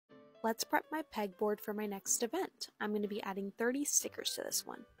Let's prep my pegboard for my next event. I'm going to be adding 30 stickers to this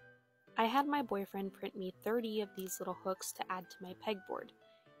one. I had my boyfriend print me 30 of these little hooks to add to my pegboard.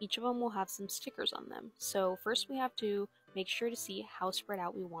 Each of them will have some stickers on them. So first we have to make sure to see how spread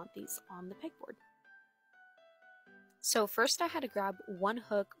out we want these on the pegboard. So first I had to grab one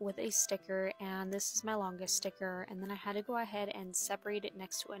hook with a sticker, and this is my longest sticker, and then I had to go ahead and separate it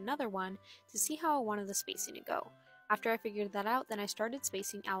next to another one to see how I wanted the spacing to go. After I figured that out, then I started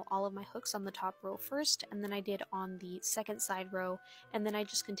spacing out all of my hooks on the top row first, and then I did on the second side row, and then I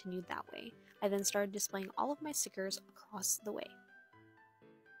just continued that way. I then started displaying all of my stickers across the way.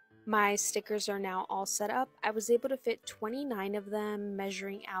 My stickers are now all set up. I was able to fit 29 of them,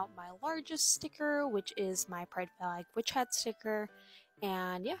 measuring out my largest sticker, which is my Pride Flag Witch Hat sticker,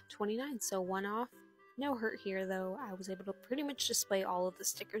 and yeah, 29, so one off. No hurt here though. I was able to pretty much display all of the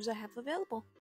stickers I have available.